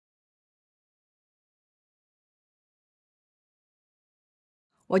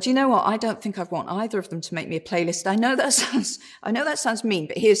Well, do you know what? I don't think I'd want either of them to make me a playlist. I know that sounds mean,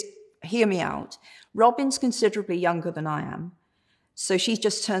 but hear me out. Robin's considerably younger than I am. So she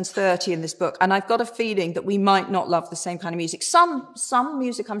just turns 30 in this book. And I've got a feeling that we might not love the same kind of music. Some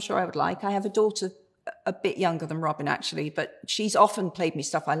music I'm sure I would like. I have a daughter a bit younger than Robin, actually, but she's often played me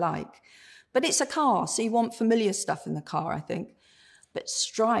stuff I like. But it's a car, so you want familiar stuff in the car, I think. But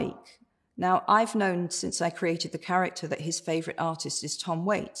Strike. Now, I've known since I created the character that his favorite artist is Tom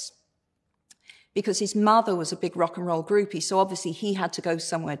Waits, because his mother was a big rock and roll groupie. So obviously he had to go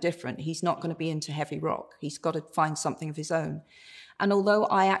somewhere different. He's not going to be into heavy rock. He's got to find something of his own. And although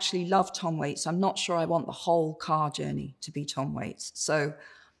I actually love Tom Waits, I'm not sure I want the whole car journey to be Tom Waits. So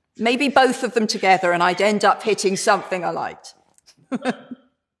maybe both of them together and I'd end up hitting something I liked.